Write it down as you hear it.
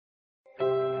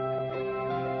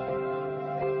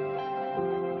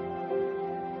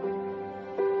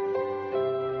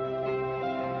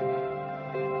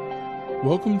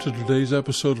Welcome to today's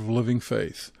episode of Living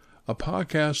Faith, a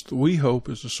podcast that we hope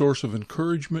is a source of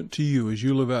encouragement to you as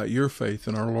you live out your faith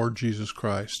in our Lord Jesus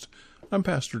Christ. I'm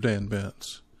Pastor Dan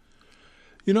Bentz.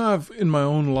 You know, I've in my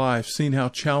own life seen how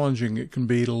challenging it can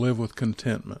be to live with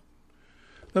contentment.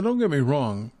 Now, don't get me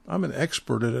wrong, I'm an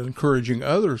expert at encouraging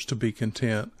others to be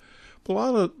content, but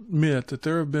I'll admit that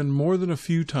there have been more than a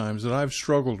few times that I've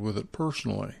struggled with it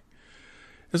personally.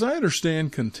 As I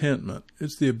understand contentment,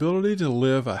 it's the ability to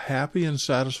live a happy and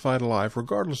satisfied life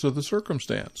regardless of the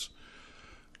circumstance.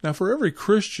 Now, for every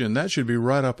Christian, that should be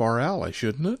right up our alley,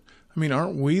 shouldn't it? I mean,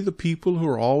 aren't we the people who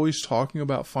are always talking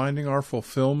about finding our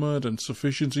fulfillment and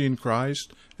sufficiency in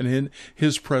Christ and in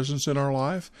His presence in our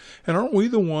life? And aren't we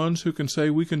the ones who can say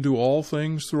we can do all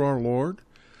things through our Lord?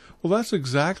 Well, that's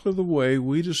exactly the way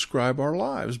we describe our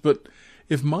lives, but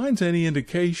if mine's any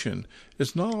indication,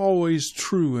 it's not always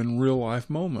true in real-life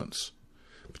moments.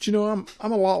 But you know,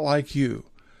 I'm a lot like you.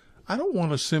 I don't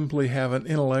want to simply have an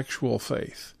intellectual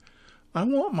faith. I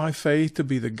want my faith to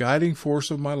be the guiding force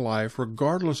of my life,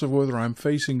 regardless of whether I'm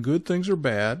facing good things or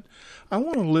bad. I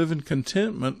want to live in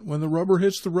contentment when the rubber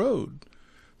hits the road.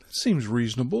 That seems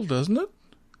reasonable, doesn't it?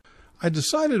 I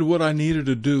decided what I needed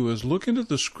to do is look into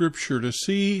the Scripture to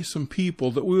see some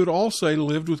people that we would all say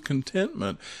lived with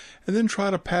contentment, and then try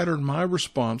to pattern my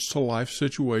response to life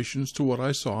situations to what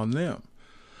I saw in them.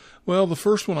 Well, the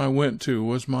first one I went to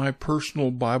was my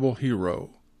personal Bible hero,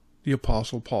 the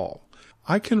Apostle Paul.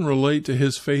 I can relate to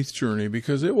his faith journey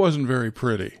because it wasn't very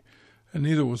pretty, and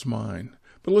neither was mine.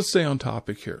 But let's stay on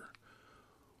topic here.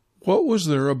 What was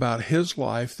there about his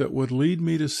life that would lead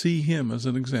me to see him as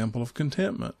an example of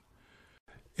contentment?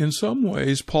 In some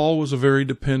ways, Paul was a very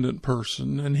dependent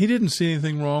person, and he didn't see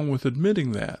anything wrong with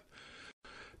admitting that.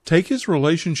 Take his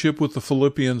relationship with the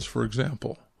Philippians, for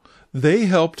example. They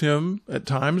helped him at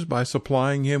times by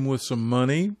supplying him with some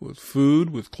money, with food,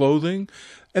 with clothing,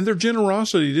 and their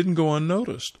generosity didn't go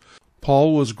unnoticed.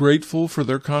 Paul was grateful for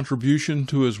their contribution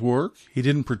to his work. He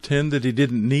didn't pretend that he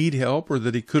didn't need help or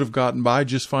that he could have gotten by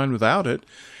just fine without it.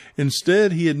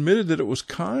 Instead, he admitted that it was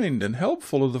kind and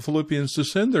helpful of the Philippians to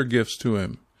send their gifts to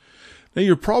him. Now,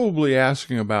 you're probably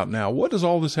asking about now, what does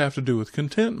all this have to do with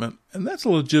contentment? And that's a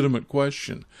legitimate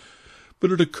question.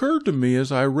 But it occurred to me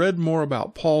as I read more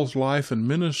about Paul's life and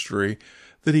ministry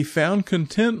that he found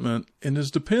contentment in his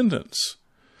dependence.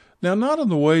 Now, not in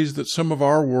the ways that some of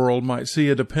our world might see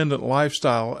a dependent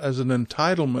lifestyle as an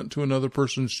entitlement to another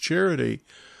person's charity,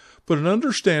 but an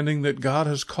understanding that God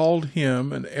has called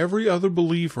him and every other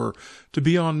believer to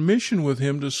be on mission with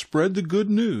him to spread the good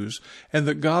news, and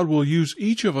that God will use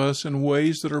each of us in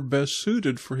ways that are best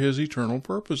suited for His eternal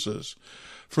purposes.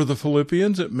 For the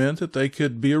Philippians, it meant that they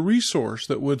could be a resource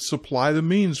that would supply the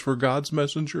means for God's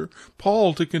messenger,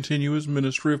 Paul, to continue his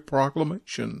ministry of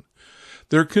proclamation.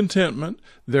 Their contentment,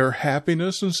 their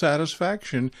happiness and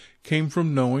satisfaction came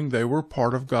from knowing they were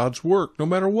part of God's work, no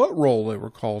matter what role they were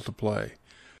called to play.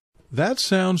 That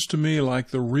sounds to me like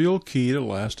the real key to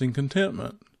lasting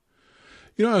contentment.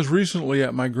 You know, I was recently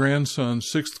at my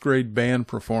grandson's 6th grade band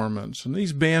performance, and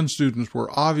these band students were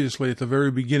obviously at the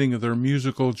very beginning of their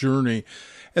musical journey,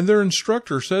 and their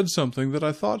instructor said something that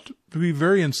I thought to be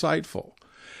very insightful.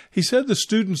 He said the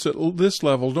students at this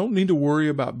level don't need to worry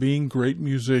about being great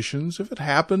musicians. If it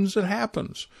happens, it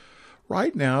happens.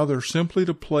 Right now, they're simply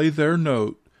to play their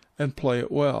note and play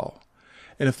it well.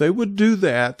 And if they would do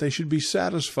that, they should be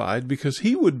satisfied because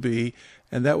he would be,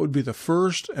 and that would be the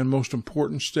first and most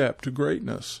important step to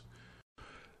greatness.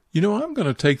 You know, I'm going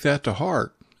to take that to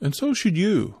heart, and so should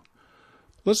you.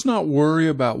 Let's not worry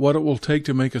about what it will take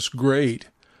to make us great,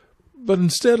 but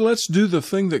instead let's do the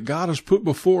thing that God has put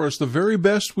before us the very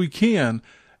best we can,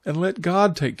 and let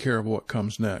God take care of what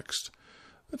comes next.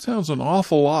 That sounds an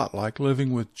awful lot like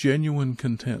living with genuine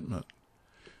contentment.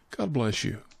 God bless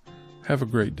you. Have a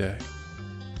great day.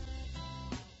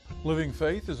 Living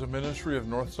Faith is a ministry of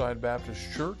Northside Baptist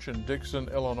Church in Dixon,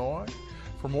 Illinois.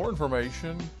 For more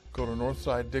information, go to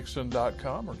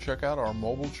northsidedixon.com or check out our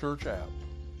mobile church app.